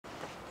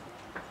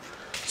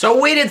So I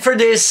waited for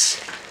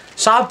this.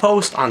 Saw a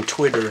post on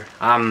Twitter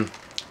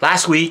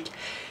last week.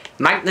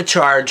 Mike the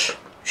Charge,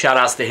 shout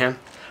outs to him,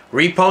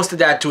 reposted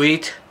that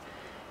tweet,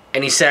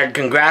 and he said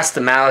congrats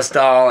to Malice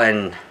Doll,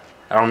 and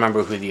I don't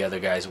remember who the other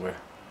guys were.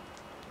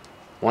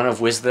 One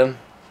of Wisdom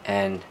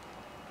and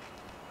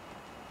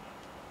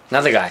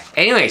another guy.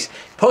 Anyways,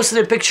 posted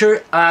a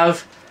picture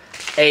of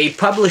a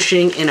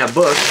publishing in a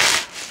book,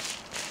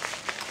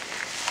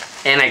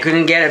 and I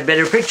couldn't get a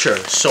better picture,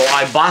 so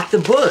I bought the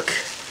book.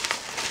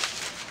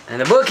 And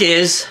the book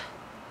is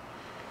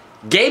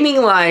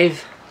Gaming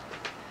Live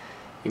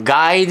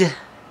Guide,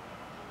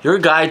 your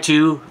guide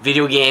to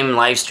video game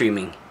live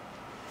streaming.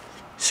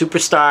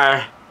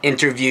 Superstar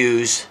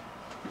interviews,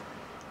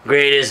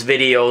 greatest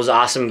videos,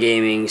 awesome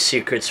gaming,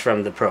 secrets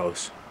from the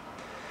pros.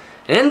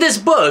 And in this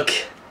book,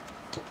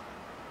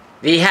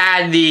 they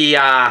had the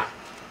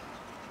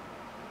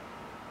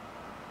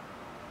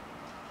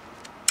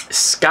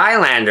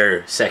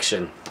Skylander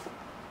section.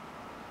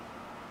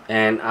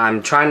 And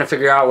I'm trying to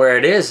figure out where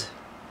it is.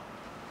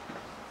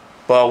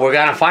 But we're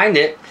gonna find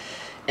it.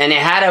 And it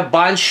had a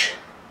bunch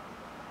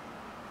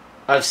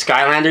of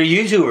Skylander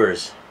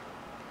YouTubers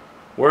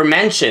were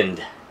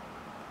mentioned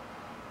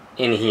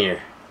in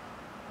here.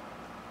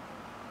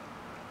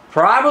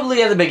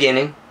 Probably at the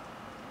beginning.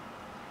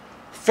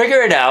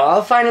 Figure it out.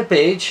 I'll find a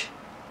page.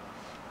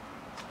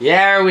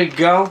 Yeah, there we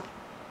go.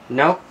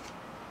 Nope.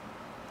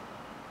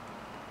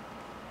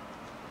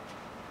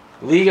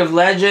 League of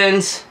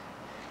Legends.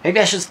 Maybe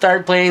I should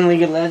start playing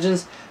League of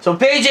Legends. So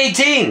page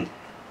 18.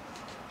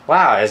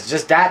 Wow, it's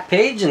just that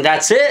page and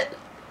that's it.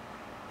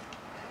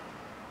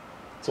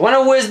 It's One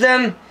of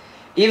Wisdom,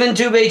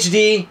 EvenTube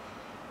HD,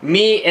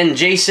 me and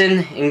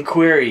Jason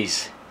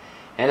Inquiries.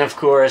 And of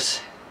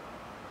course,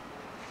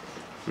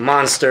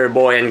 Monster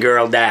Boy and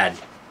Girl Dad.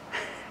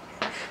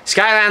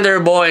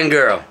 Skylander Boy and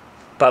Girl.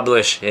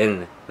 Published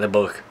in the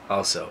book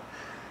also.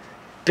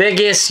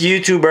 Biggest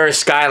YouTuber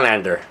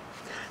Skylander.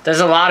 There's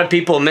a lot of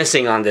people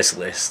missing on this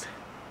list.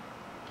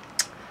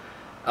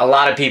 A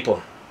lot of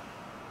people.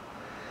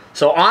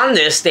 So on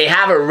this, they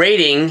have a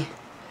rating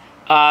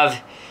of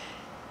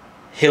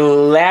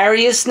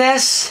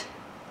hilariousness,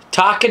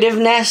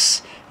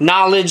 talkativeness,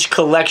 knowledge,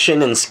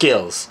 collection, and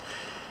skills.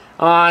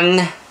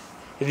 On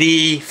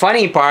the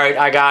funny part,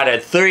 I got a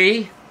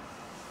 3.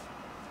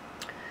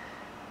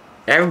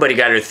 Everybody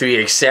got a 3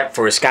 except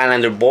for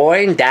Skylander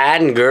Boy, and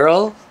Dad, and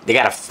Girl. They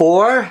got a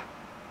 4.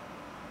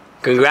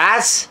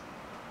 Congrats.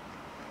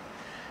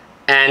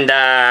 And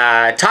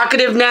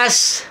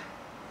talkativeness,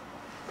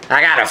 I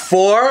got a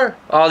 4.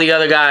 All the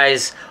other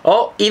guys,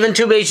 oh,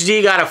 EvenTube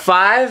HD got a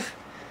 5.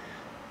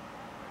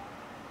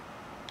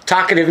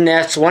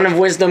 Talkativeness, One of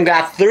Wisdom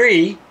got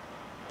 3.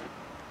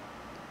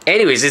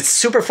 Anyways, it's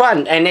super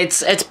fun, and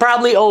it's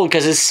probably old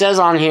because it says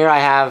on here I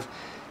have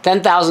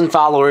 10,000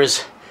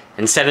 followers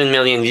and 7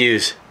 million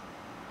views.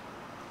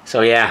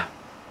 So yeah,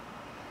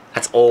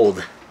 that's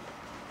old.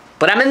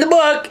 But I'm in the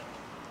book.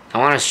 I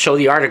want to show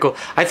the article.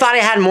 I thought I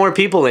had more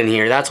people in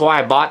here. That's why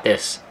I bought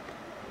this.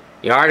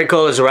 The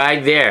article is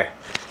right there.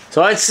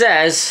 So it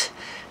says,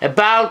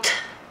 about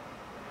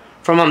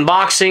from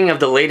unboxing of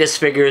the latest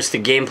figures to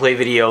gameplay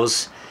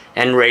videos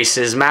and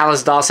races,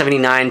 Malice Doll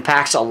 79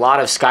 packs a lot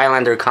of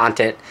Skylander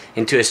content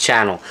into his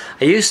channel.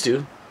 I used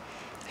to.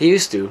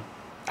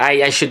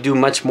 I should do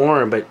much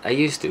more, but I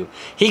used to.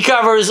 He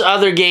covers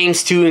other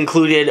games too,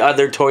 included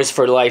other Toys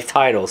for Life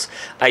titles.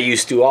 I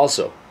used to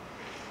also.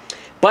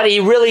 But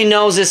he really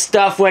knows his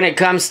stuff when it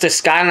comes to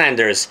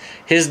Skylanders.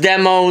 His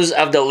demos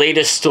of the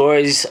latest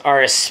stories are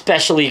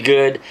especially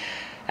good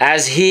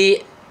as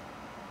he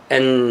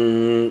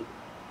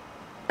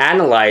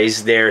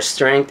analyze their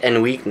strength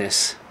and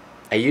weakness.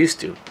 I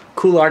used to.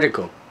 Cool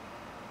article.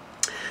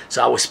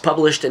 So I was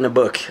published in a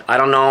book. I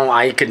don't know,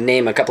 I could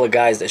name a couple of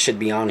guys that should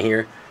be on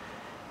here,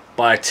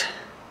 but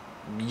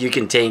you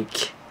can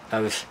think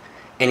of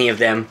any of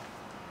them.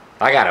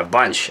 I got a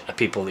bunch of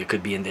people that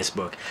could be in this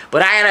book.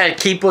 But I gotta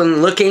keep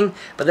on looking.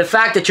 But the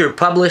fact that you're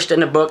published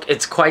in a book,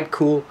 it's quite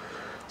cool.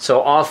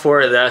 So all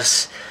 4 of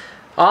us,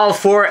 all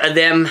 4 of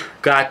them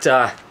got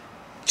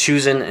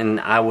chosen, and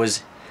I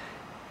was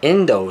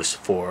in those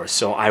 4.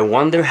 So I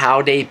wonder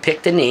how they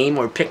picked a name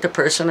or picked a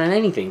person or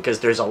anything, because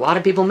there's a lot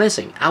of people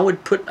missing. I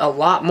would put a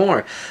lot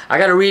more. I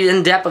gotta read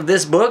in depth of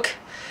this book,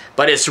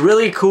 but it's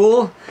really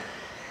cool.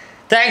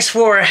 Thanks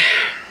for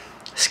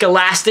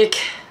Scholastic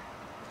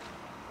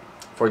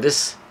for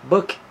this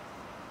book.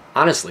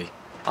 Honestly,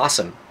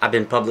 awesome. I've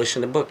been published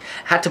in the book.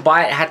 Had to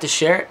buy it, had to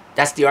share it.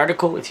 That's the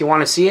article. If you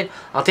want to see it,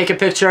 I'll take a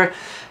picture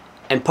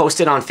and post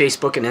it on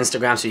Facebook and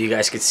Instagram so you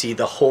guys could see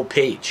the whole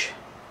page.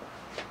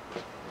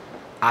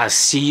 I'll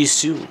see you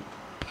soon.